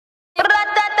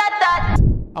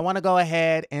I want to go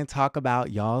ahead and talk about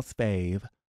y'all's fave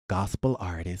gospel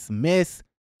artist, Miss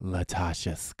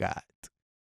Latocha Scott.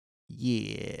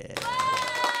 Yeah.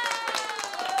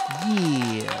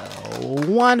 Yeah.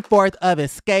 1/4 of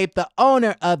xscape, the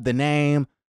owner of the name.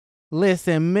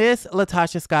 Listen, Miss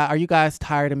Latocha Scott, are you guys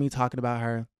tired of me talking about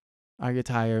her? Are you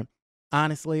tired?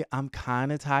 Honestly, I'm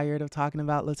kind of tired of talking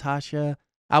about Latocha.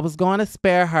 I was going to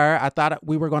spare her. I thought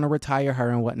we were going to retire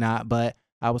her and whatnot, but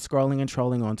I was scrolling and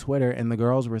trolling on Twitter, and the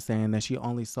girls were saying that she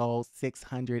only sold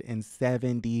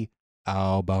 670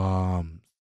 albums.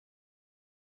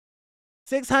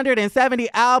 670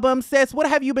 albums, sis. What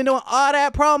have you been doing? All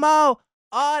that promo,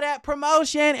 all that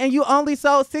promotion, and you only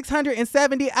sold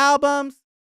 670 albums?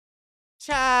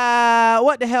 Child,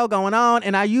 what the hell going on?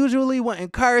 And I usually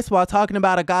wouldn't curse while talking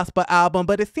about a gospel album,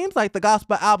 but it seems like the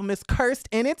gospel album is cursed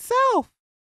in itself.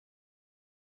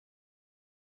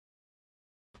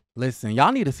 Listen,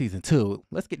 y'all need a season 2.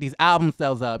 Let's get these album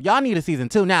sales up. Y'all need a season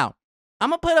 2. Now,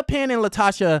 I'm going to put a pin in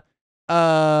Latocha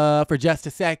for just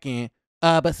a second.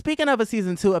 But speaking of a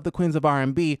season 2 of the Queens of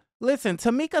R&B, listen,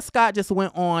 Tamika Scott just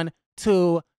went on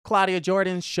to Claudia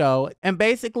Jordan's show and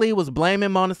basically was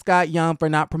blaming Mona Scott Young for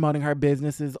not promoting her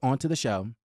businesses onto the show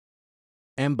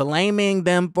and blaming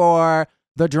them for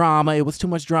the drama. It was too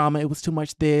much drama. It was too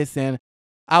much this. And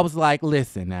I was like,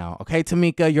 listen now, okay,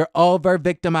 Tamika, you're over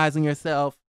victimizing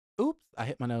yourself. Oops, I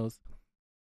hit my nose.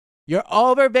 You're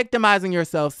over victimizing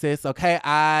yourself, sis, okay?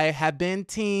 I have been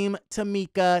team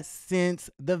Tamika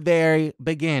since the very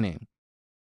beginning.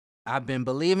 I've been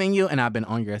believing you and I've been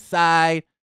on your side.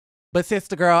 But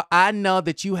sister girl, I know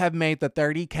that you have made the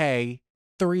 30K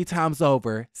 3 times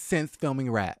over since filming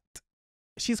Wrapped.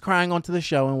 She's crying onto the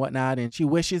show and whatnot, and she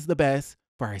wishes the best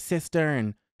for her sister,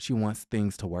 and she wants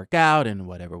things to work out and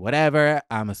whatever.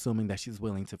 I'm assuming that she's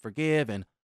willing to forgive and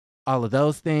all of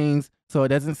those things. So it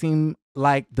doesn't seem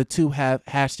like the two have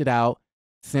hashed it out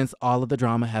since all of the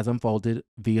drama has unfolded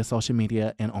via social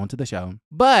media and onto the show.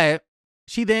 But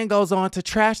she then goes on to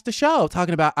trash the show,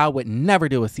 talking about, I would never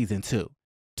do a season 2.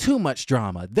 Too much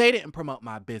drama. They didn't promote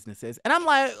my businesses. And I'm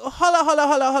like,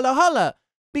 hold up.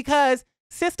 Because,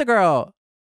 sister girl,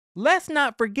 let's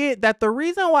not forget that the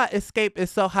reason why xscape is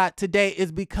so hot today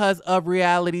is because of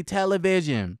reality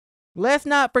television. Let's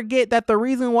not forget that the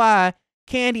reason why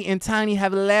Candy and Tiny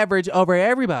have leverage over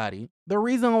everybody, the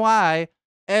reason why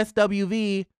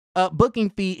SWV booking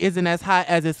fee isn't as high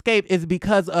as xscape is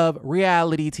because of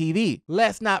reality TV.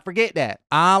 Let's not forget that.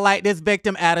 I don't like this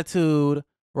victim attitude,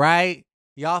 right?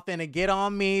 Y'all finna get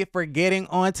on me for getting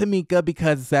on Tamika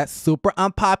because that's super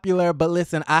unpopular. But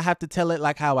listen, I have to tell it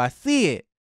like how I see it.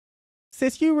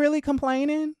 Sis, you really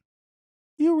complaining?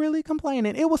 You really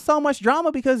complaining? It was so much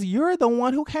drama because you're the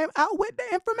one who came out with the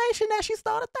information that she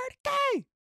stole the 30K.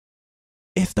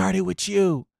 It started with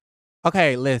you.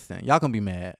 Okay, listen, y'all gonna be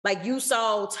mad. Like you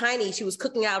saw Tiny, she was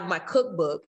cooking out of my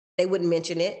cookbook. They wouldn't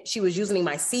mention it. She was using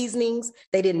my seasonings.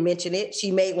 They didn't mention it. She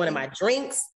made one of my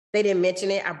drinks. They didn't mention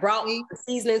it. I brought the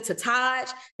seasoning to Taj.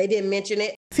 They didn't mention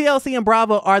it. TLC and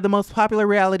Bravo are the most popular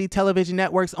reality television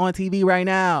networks on TV right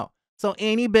now. So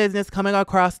any business coming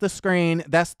across the screen,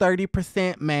 that's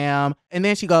 30%, ma'am. And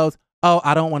then she goes, oh,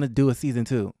 I don't want to do a season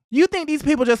 2. You think these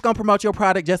people just gonna promote your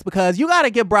product just because? You gotta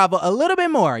give Bravo a little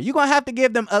bit more. You're gonna have to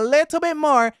give them a little bit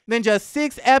more than just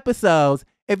 6 episodes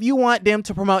if you want them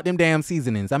to promote them damn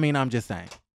seasonings. I mean, I'm just saying.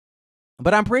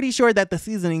 But I'm pretty sure that the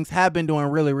seasonings have been doing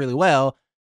really, really well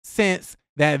since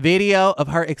that video of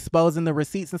her exposing the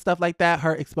receipts and stuff like that,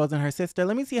 her exposing her sister.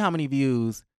 Let me see how many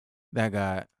views that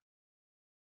got.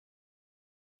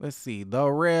 Let's see. The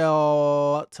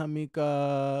Real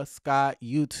Tamika Scott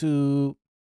YouTube.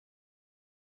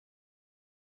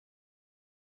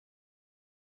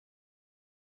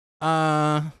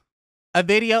 A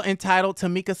video entitled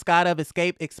Tamika Scott of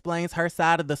xscape explains her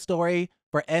side of the story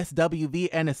for SWV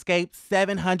and xscape,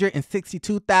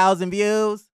 762,000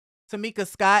 views. Tamika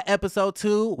Scott episode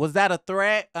 2, was that a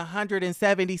threat?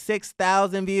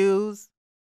 176,000 views.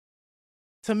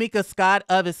 Tamika Scott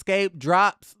of xscape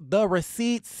drops the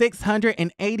receipt,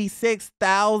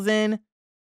 686,000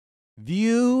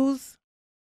 views.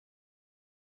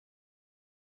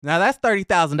 Now that's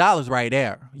 $30,000 right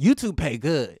there. YouTube pay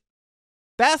good.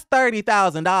 That's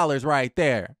 $30,000 right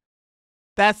there.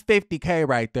 That's 50K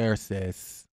right there,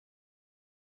 sis.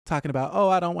 Talking about, oh,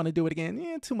 I don't want to do it again.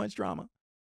 Yeah, too much drama.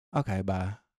 Okay,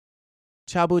 bye.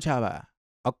 Chabu chaba.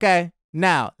 Okay,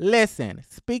 now listen.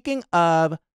 Speaking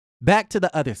of, back to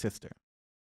the other sister.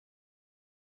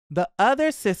 The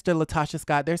other sister, Latocha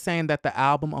Scott, they're saying that the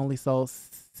album only sold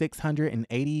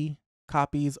 680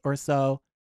 copies or so.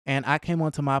 And I came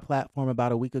onto my platform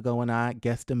about a week ago and I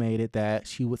guesstimated that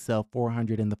she would sell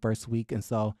 400 in the first week. And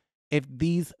so if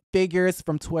these figures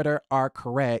from Twitter are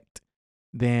correct,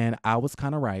 then I was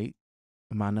kind of right.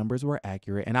 My numbers were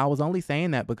accurate. And I was only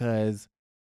saying that because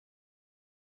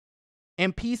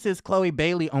in pieces, Chloe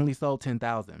Bailey only sold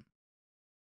 10,000.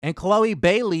 And Chloe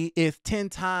Bailey is 10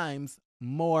 times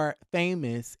more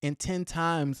famous and 10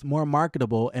 times more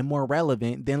marketable and more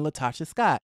relevant than Latocha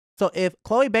Scott. So if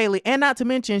Chloe Bailey, and not to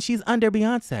mention she's under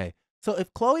Beyonce. So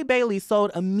if Chloe Bailey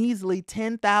sold a measly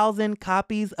 10,000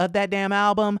 copies of that damn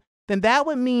album, then that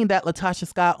would mean that Latocha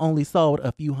Scott only sold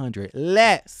a few hundred,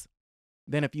 less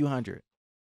than a few hundred.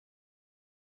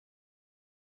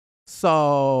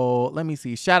 So let me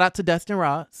see. Shout out to Dustin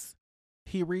Ross.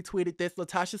 He retweeted this.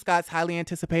 Latocha Scott's highly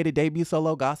anticipated debut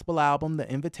solo gospel album, The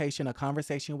Invitation, A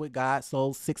Conversation with God,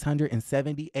 sold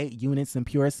 678 units in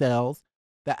pure sales.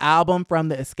 The album from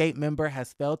the xscape member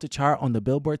has failed to chart on the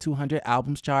Billboard 200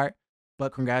 albums chart,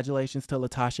 but congratulations to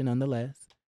Latocha nonetheless.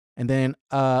 And then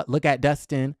look at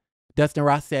Dustin. Dustin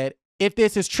Ross said, if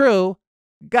this is true,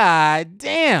 god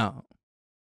damn.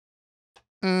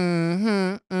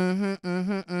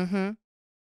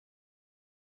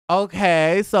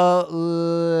 Okay, so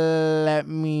let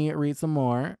me read some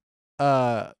more.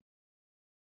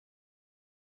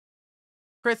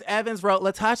 Chris Evans wrote,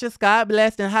 Latocha Scott,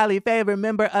 blessed and highly favored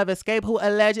member of xscape who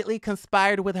allegedly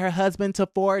conspired with her husband to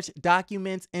forge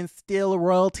documents and steal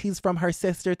royalties from her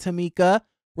sister Tamika,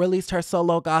 released her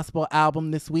solo gospel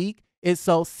album this week. It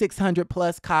sold 600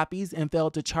 plus copies and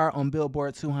failed to chart on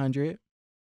Billboard 200.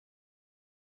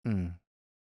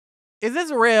 Is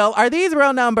this real? Are these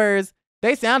real numbers?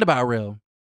 They sound about real.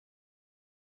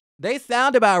 They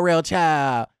sound about real,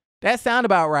 child. That sound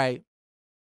about right.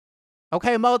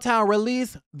 Okay, Motown,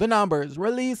 release the numbers.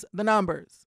 Release the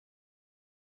numbers.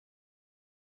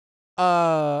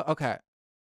 Okay.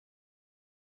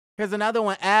 Here's another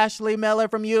one. Ashley Miller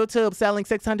from YouTube selling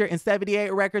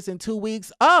 678 records in 2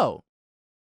 weeks. Oh,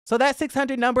 so that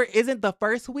 600 number isn't the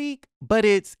first week, but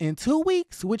it's in 2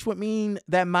 weeks, which would mean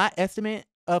that my estimate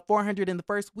of 400 in the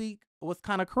first week was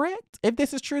kind of correct. If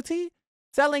this is true, T,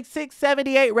 selling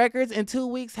 678 records in 2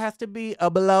 weeks has to be a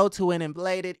blow to an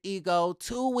inflated ego.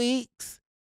 2 weeks,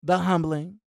 the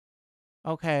humbling.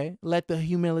 Okay, let the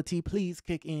humility please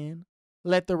kick in.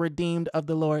 Let the redeemed of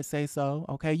the Lord say so.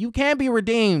 Okay, you can be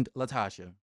redeemed,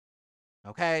 Latocha.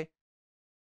 Okay,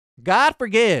 God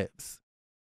forgives.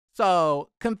 So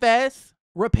confess,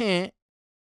 repent,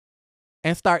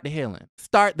 and start the healing.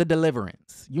 Start the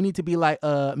deliverance. You need to be like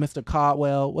Mr.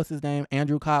 Caldwell. What's his name?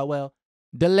 Andrew Caldwell.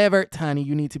 Delivered, honey.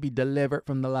 You need to be delivered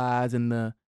from the lies and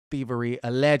the thievery,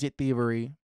 alleged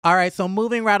thievery. All right, so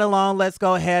moving right along, let's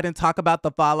go ahead and talk about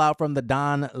the fallout from the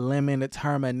Don Lemon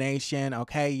termination.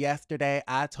 Okay, yesterday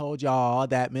I told y'all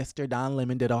that Mr. Don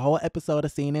Lemon did a whole episode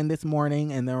of CNN This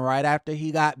Morning, and then right after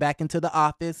he got back into the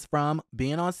office from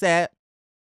being on set,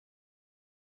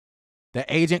 the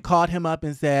agent called him up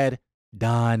and said,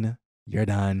 Don, you're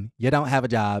done. You don't have a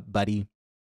job, buddy.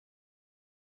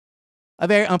 A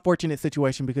very unfortunate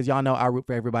situation because y'all know I root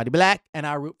for everybody black and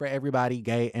I root for everybody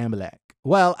gay and black.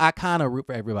 Well, I kind of root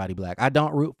for everybody black. I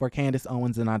don't root for Candace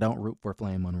Owens and I don't root for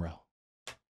Flame Monroe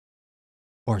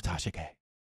or Tasha K.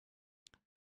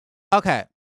 Okay.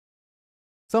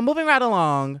 So moving right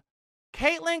along,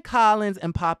 Caitlin Collins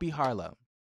and Poppy Harlow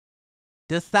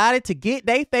decided to get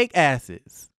they fake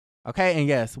asses. Okay, and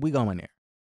yes, we going there.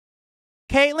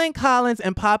 Caitlin Collins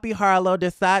and Poppy Harlow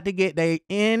decide to get they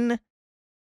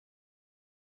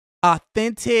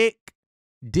inauthentic,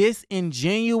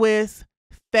 disingenuous,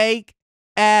 fake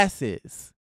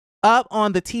asses up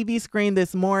on the TV screen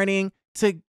this morning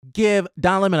to give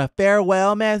Don Lemon a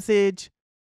farewell message.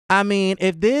 I mean,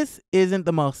 if this isn't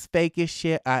the most fakest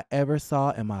shit I ever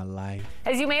saw in my life.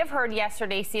 As you may have heard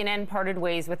yesterday, CNN parted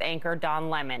ways with anchor Don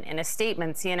Lemon. In a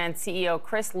statement, CNN CEO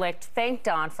Chris Licht thanked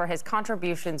Don for his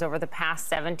contributions over the past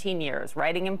 17 years,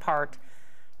 writing in part,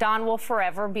 Don will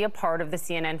forever be a part of the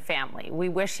CNN family. We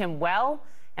wish him well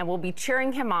and will be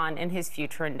cheering him on in his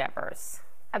future endeavors.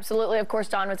 Absolutely. Of course,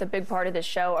 Don was a big part of this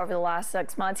show over the last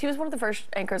 6 months. He was one of the first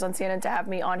anchors on CNN to have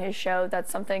me on his show. That's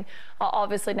something I'll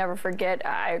obviously never forget.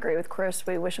 I agree with Chris.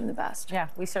 We wish him the best. Yeah,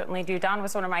 we certainly do. Don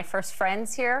was one of my first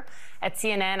friends here at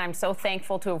CNN. I'm so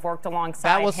thankful to have worked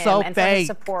alongside him and for his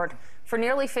support for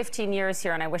nearly 15 years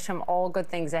here, and I wish him all good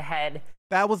things ahead.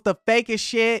 That was the fakest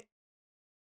shit.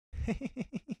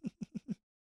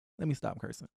 Let me stop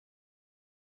cursing.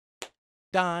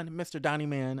 Don, Mr. Donnie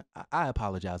Man, I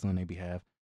apologize on their behalf.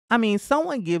 I mean,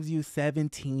 someone gives you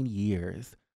 17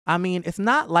 years. I mean, it's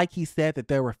not like he said that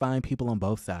there were fine people on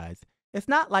both sides. It's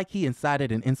not like he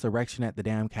incited an insurrection at the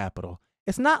damn Capitol.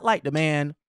 It's not like the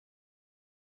man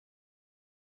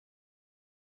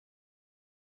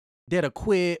did a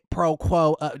quid pro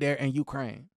quo up there in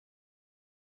Ukraine.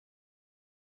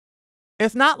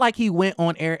 It's not like he went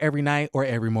on air every night or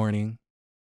every morning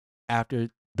after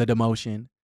the demotion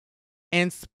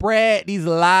and spread these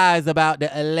lies about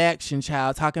the election,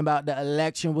 child, talking about the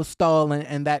election was stolen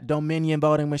and that Dominion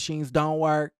voting machines don't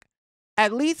work.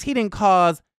 At least he didn't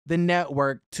cause the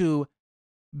network to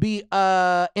be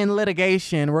in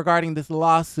litigation regarding this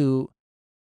lawsuit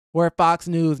where Fox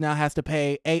News now has to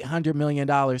pay $800 million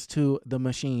to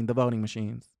the voting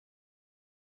machines.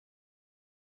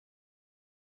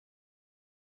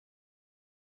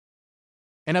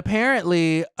 And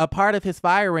apparently, a part of his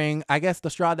firing, I guess the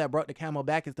straw that broke the camel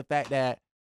back is the fact that,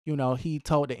 you know, he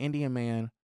told the Indian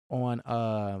man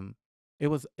on, it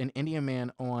was an Indian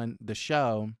man on the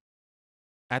show.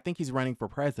 I think he's running for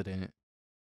president.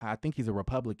 I think he's a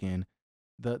Republican.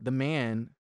 The man,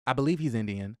 I believe he's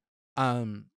Indian,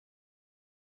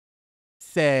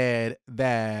 said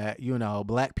that, you know,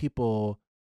 black people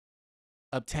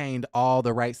obtained all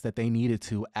the rights that they needed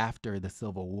to after the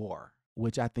Civil War,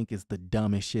 which I think is the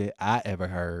dumbest shit I ever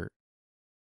heard.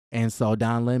 And so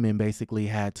Don Lemon basically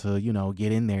had to, you know,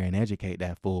 get in there and educate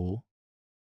that fool.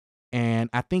 And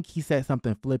I think he said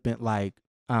something flippant like,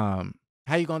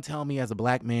 how you gonna tell me as a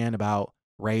black man about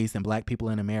race and black people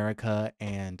in America?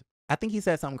 And I think he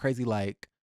said something crazy like,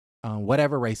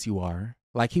 whatever race you are.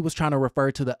 Like he was trying to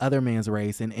refer to the other man's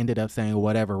race and ended up saying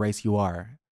whatever race you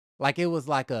are. Like it was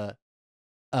like a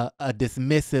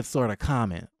dismissive sort of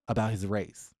comment about his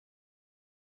race.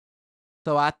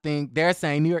 So I think they're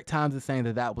saying, New York Times is saying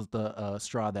that was the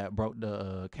straw that broke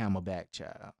the camel back,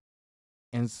 child.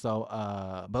 And so,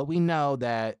 but we know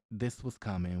that this was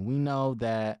coming. We know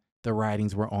that the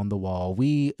writings were on the wall.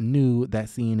 We knew that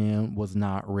CNN was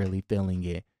not really feeling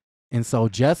it. And so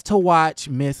just to watch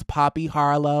Miss Poppy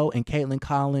Harlow and Caitlin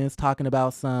Collins talking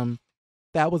about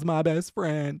that was my best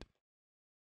friend.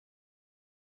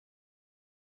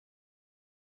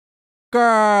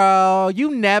 Girl,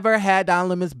 you never had Don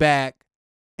Lemon's back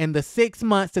in the 6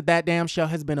 months that damn show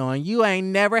has been on. You ain't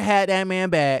never had that man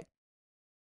back.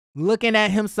 Looking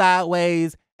at him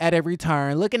sideways at every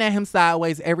turn. Looking at him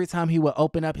sideways every time he would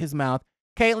open up his mouth.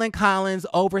 Caitlin Collins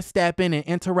overstepping and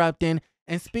interrupting.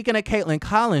 And speaking of Caitlin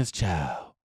Collins,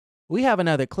 child, we have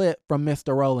another clip from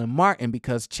Mr. Roland Martin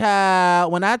because,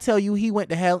 child, when I tell you he went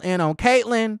to hell in on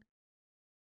Caitlin.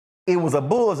 It was a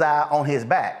bullseye on his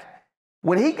back.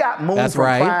 When he got moved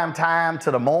from prime time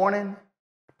to the morning,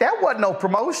 that wasn't no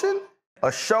promotion.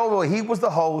 A show where he was the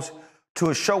host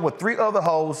to a show with 3 other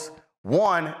hosts,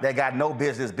 one that got no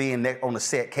business being there on the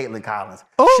set, Caitlin Collins.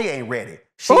 Ooh. She ain't ready.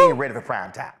 She ain't ready for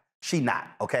prime time. She not,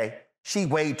 okay? She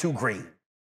way too green,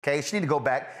 okay? She need to go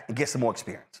back and get some more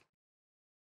experience.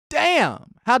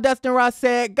 Damn. How Dustin Ross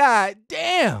said, God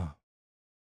damn.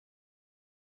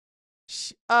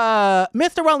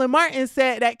 Mr. Roland Martin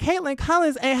said that Caitlin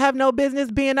Collins ain't have no business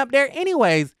being up there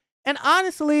anyways. And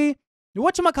honestly,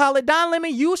 whatchamacallit, Don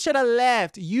Lemon, you should have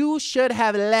left. You should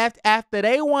have left after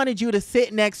they wanted you to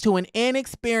sit next to an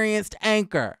inexperienced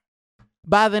anchor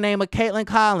by the name of Caitlin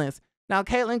Collins. Now,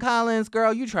 Caitlin Collins,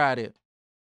 girl, you tried it.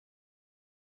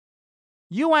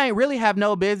 You ain't really have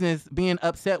no business being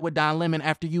upset with Don Lemon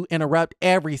after you interrupt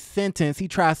every sentence he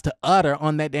tries to utter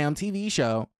on that damn TV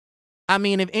show. I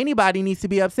mean, if anybody needs to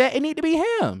be upset, it need to be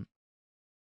him.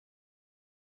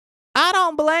 I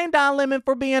don't blame Don Lemon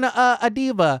for being a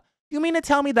diva. You mean to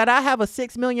tell me that I have a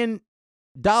 $6 million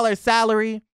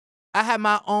salary? I have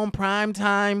my own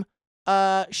primetime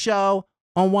show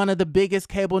on one of the biggest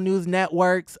cable news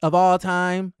networks of all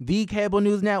time, the cable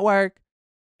news network.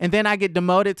 And then I get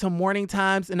demoted to morning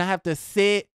times and I have to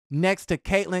sit next to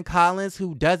Caitlin Collins,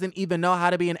 who doesn't even know how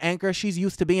to be an anchor. She's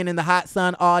used to being in the hot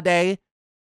sun all day,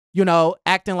 you know,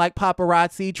 acting like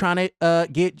paparazzi, trying to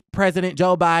get President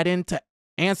Joe Biden to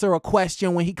answer a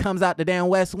question when he comes out the damn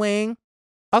West Wing.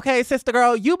 Okay, sister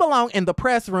girl, you belong in the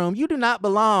press room. You do not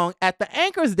belong at the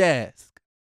anchor's desk.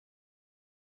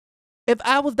 If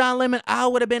I was Don Lemon, I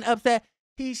would have been upset.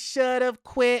 He should have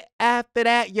quit after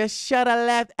that. You should have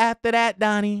left after that,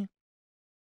 Donnie.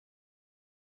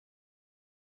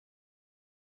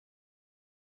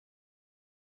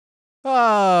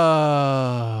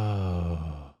 Oh.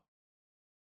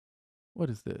 What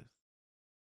is this?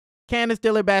 Candace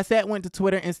Dillard Bassett went to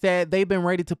Twitter and said they've been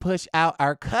ready to push out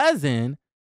our cousin.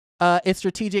 It's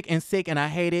strategic and sick and I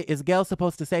hate it. Is Gail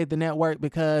supposed to save the network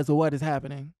because of what is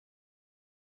happening?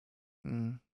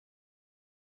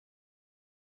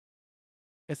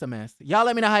 It's a mess. Y'all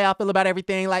let me know how y'all feel about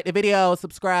everything. Like the video,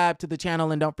 subscribe to the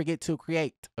channel, and don't forget to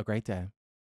create a great day.